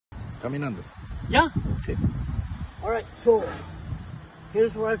Caminando. Yeah? Sí. Alright, so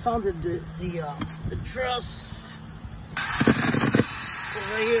here's where I found the truss. So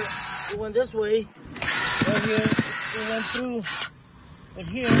right here, it went this way. Right here, it went through. But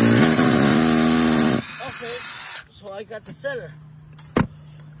here, okay, so I got the center.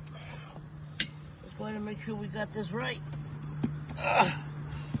 Let's go ahead and make sure we got this right.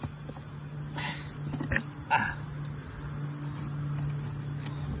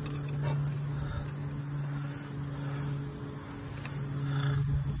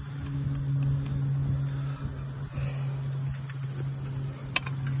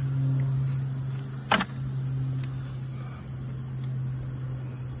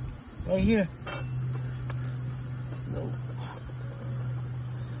 Right here. No.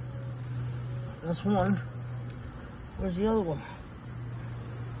 That's one. Where's the other one?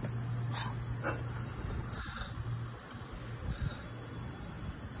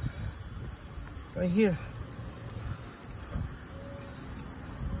 Right here.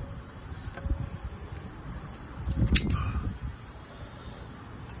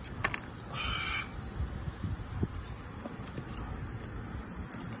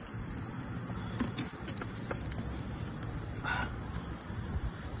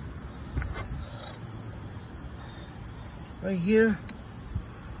 Right here,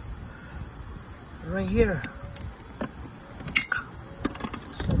 right here.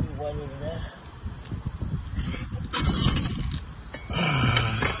 It's gonna be wet over there.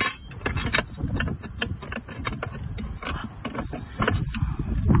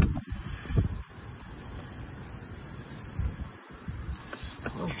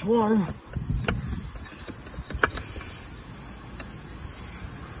 There's one.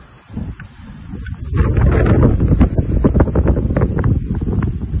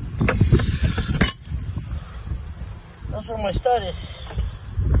 That's where my stud is.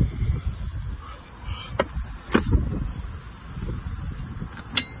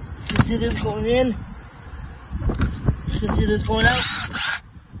 You can see this going in. You can see this going out.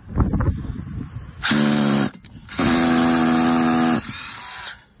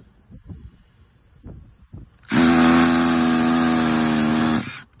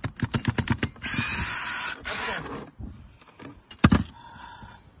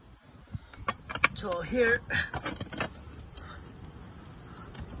 So here,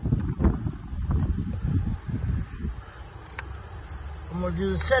 I'm gonna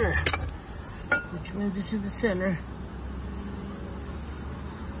do the center, which means this is the center.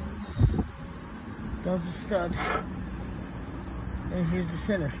 That's the stud, and here's the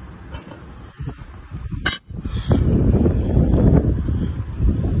center.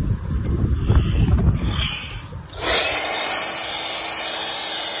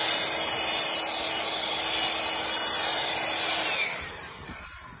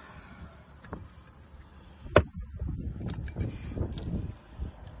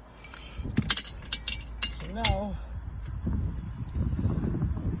 Now,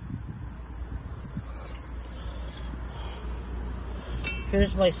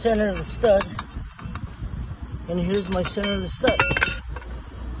 here's my center of the stud, and here's my center of the stud.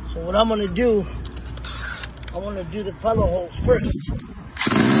 So what I'm going to do, I want to do the pilot holes first.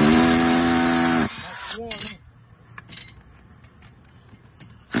 That's one.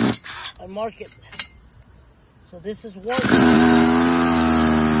 I mark it. So this is one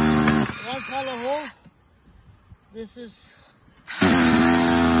pilot hole. This is two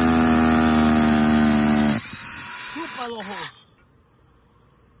pilot holes.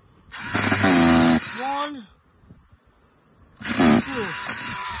 One, two.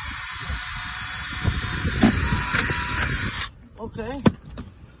 Okay.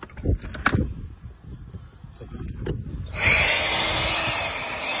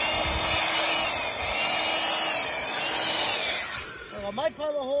 I got my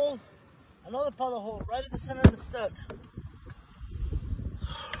pilot hole, another pilot hole right at the center of the stud.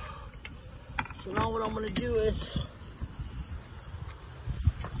 So now what I'm going to do is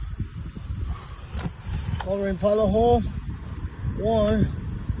cover in pilot hole one.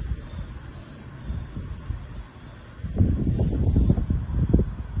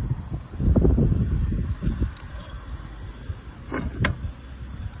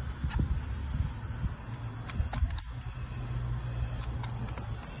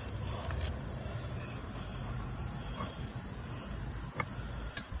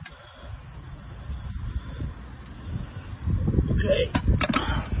 Okay.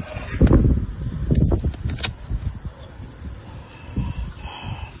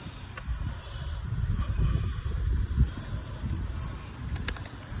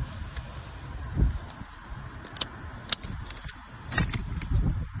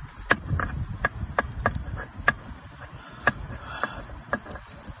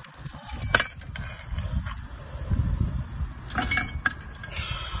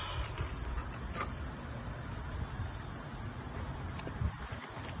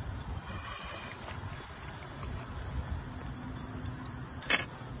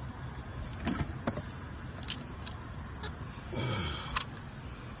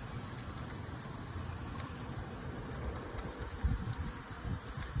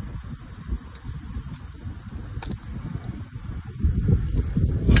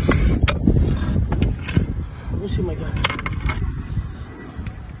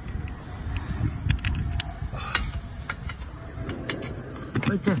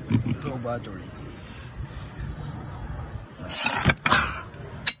 Low battery.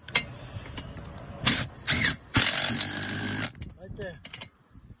 Right there.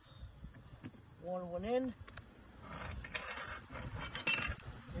 One went in.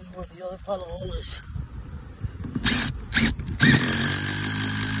 Here's where the other pilot hole is.